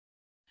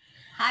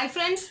Hi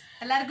friends,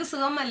 എല്ലാവർക്കും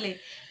സുഖമല്ലേ?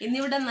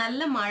 ഇന്നിവിടെ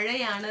നല്ല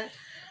മഴയാണ്.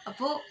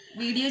 അപ്പോൾ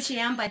വീഡിയോ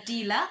ചെയ്യാൻ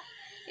പറ്റിയില്ല.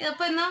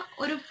 അപ്പോൾ എന്നാ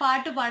ഒരു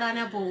പാട്ട്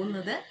പാടാനാ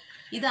പോകുന്നത്.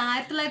 ഇത്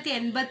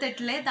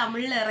 1988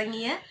 തമിഴിൽ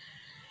ഇറങ്ങിയ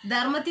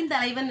ധർമ്മത്തിൻ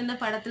തലൈവൻ എന്ന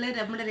പടത്തിൽ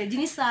നമ്മുടെ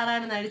രജനി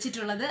സാറാണ്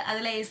നടിച്ചിട്ടുള്ളത്.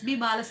 അതിലെ എസ്.ബി.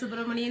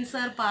 ബാലസുബ്രഹ്മണ്യൻ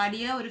സാർ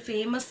പാടിയ ഒരു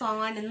ഫേമസ്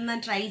സോങ് ആണ് ഇന്ന്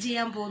ഞാൻ ട്രൈ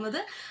ചെയ്യാൻ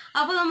പോകുന്നത്.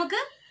 അപ്പോൾ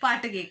നമുക്ക്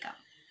പാട്ട് കേൾക്കാം.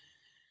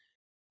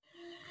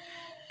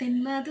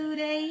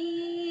 தென்மதுரை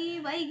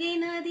வைகை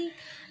நதி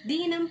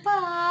தினம்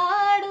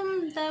பாடும்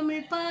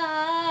தமிழ்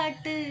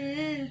பாட்டு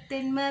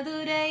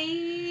தென்மதுரை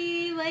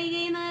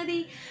வைகை நதி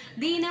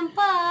தினம்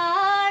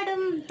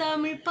பாடும்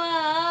தமிழ்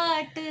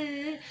பாட்டு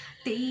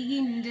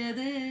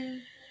தேய்கின்றது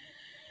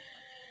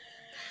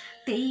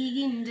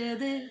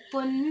தேய்கின்றது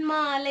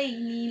பொன்மாலை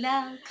நிலா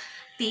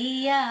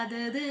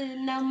தேயாதது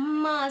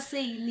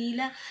நம்மாசை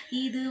நிலா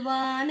இது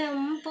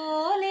வானம்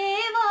போலே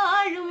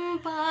வாழும்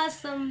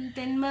பாசம்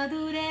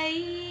தென்மதுரை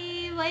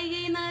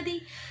வைகை நதி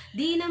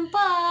தினம்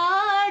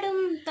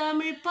பாடும்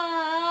தமிழ்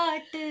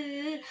பாட்டு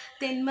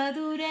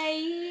தென்மதுரை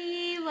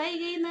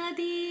வைகை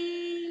நதி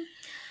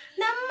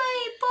நம்மை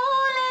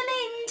போல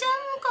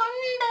நெஞ்சம்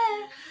கொண்ட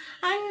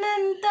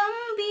அண்ணன்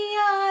தம்பி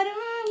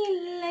யாரும்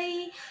இல்லை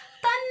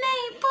தன்னை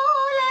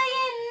போல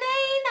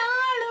என்னை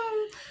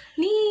நாளும்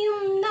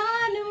நீயும்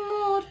நானும்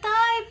ஓர்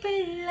தாய்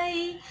பிள்ளை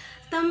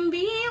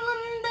தம்பி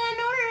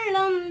உந்தன்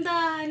உள்ளம்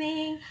தானே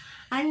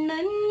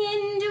அண்ணன்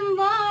என்றும்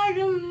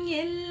வாழும்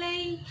எல்லை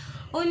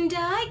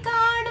ஒன்றாய்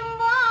காணும்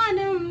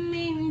வானம்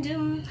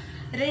என்றும்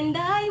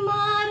ரெண்டாய்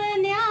மாற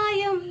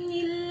நியாயம்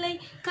இல்லை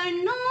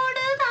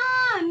கண்ணோடு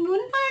தான்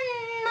உன்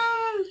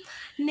வண்ணம்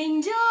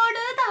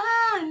நெஞ்சோடு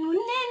தான்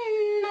உன்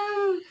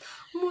எண்ணம்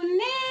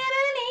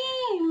முன்னேறு நீ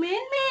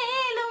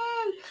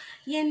மென்மேலும்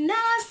என்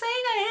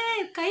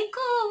ஆசைகள்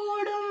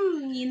கைகூடும்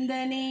இந்த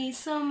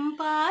நேசம்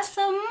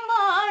பாசம்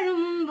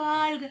வாழும்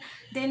வாழ்க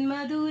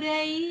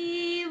தென்மதுரை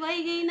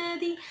வைகை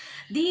நதி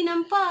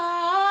தினம்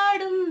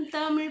பாடும்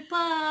தமிழ்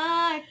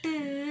பாட்டு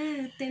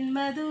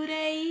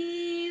தென்மதுரை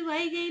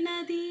வைகை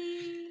நதி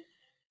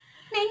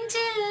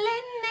நெஞ்சில்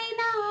என்னை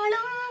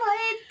நாளும்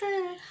வைத்து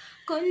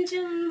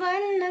கொஞ்சம்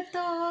வண்ண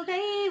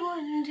தோகை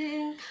ஒன்று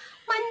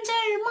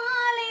மஞ்சள்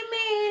மாலை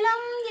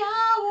மேளம்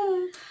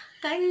யாவும்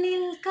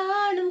கண்ணில்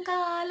காணும்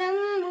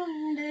காலம்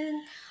உண்டு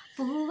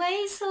பூவை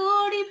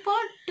சூடி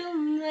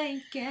பொட்டும்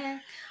வைக்க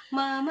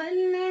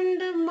மாமன்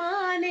உண்டு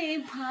மானே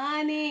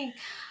பானே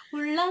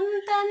உள்ளம்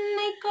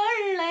தன்னை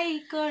கொள்ளை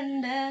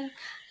கொண்டான்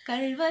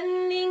கள்வன்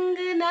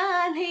இங்கு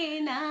நானே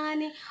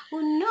நானே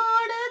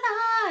உன்னோடு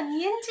தான்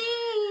என்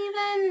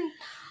ஜீவன்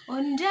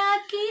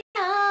ஒன்றாக்கி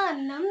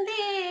நான் நம்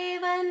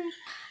தேவன்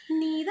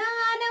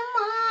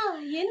நீதானம்மா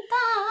என்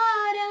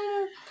தாரம்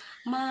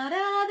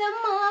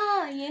மாறாதம்மா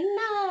என்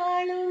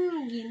நாளும்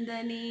இந்த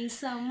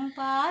நேசம்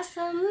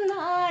பாசம்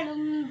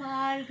நாளும்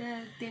வாழ்க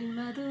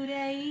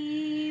தென்மதுரை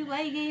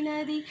வைகை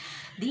நதி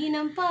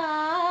தினம்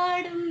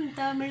பாடும்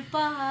தமிழ்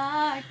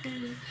பாட்டு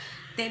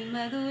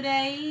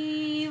தென்மதுரை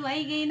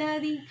வைகை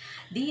நதி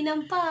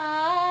தினம்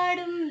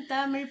பாடும்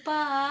தமிழ்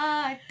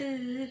பாட்டு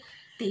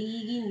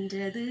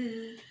தேய்கின்றது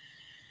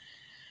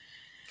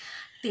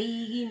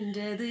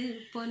தேய்கின்றது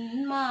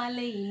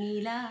பொன்மாலை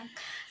நிலா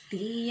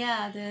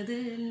தேயாதது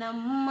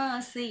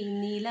நம்மாசை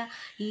நிலா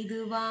இது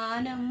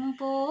வானம்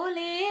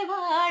போலே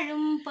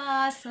வாழும்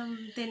பாசம்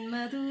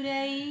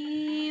தென்மதுரை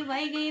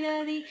வைகை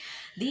நதி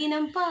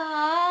தினம்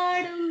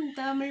பாடும்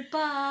தமிழ்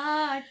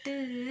பாட்டு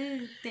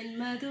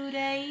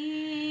തെന്മദുരൈ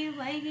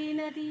വൈഗൈ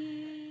നദി.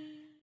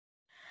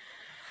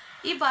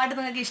 ഈ പാട്ട്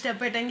നിങ്ങൾക്ക്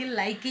ഇഷ്ടപ്പെട്ടെങ്കിൽ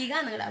ലൈക്ക് ചെയ്യുക,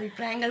 നിങ്ങളുടെ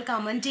അഭിപ്രായങ്ങൾ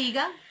കമൻറ്റ് ചെയ്യുക.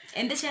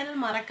 എൻ്റെ ചാനൽ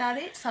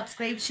മറക്കാതെ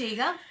സബ്സ്ക്രൈബ്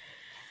ചെയ്യുക.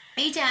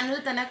 ഈ ചാനലിൽ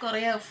തന്നെ കുറേ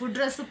ഫുഡ്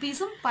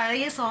റെസിപ്പീസും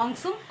പഴയ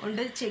സോങ്സും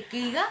ഉണ്ട്, ചെക്ക്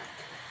ചെയ്യുക.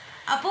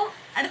 അപ്പോൾ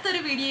അടുത്തൊരു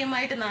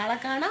വീഡിയോയുമായിട്ട് നാളെ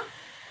കാണാം.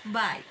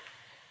 ബൈ.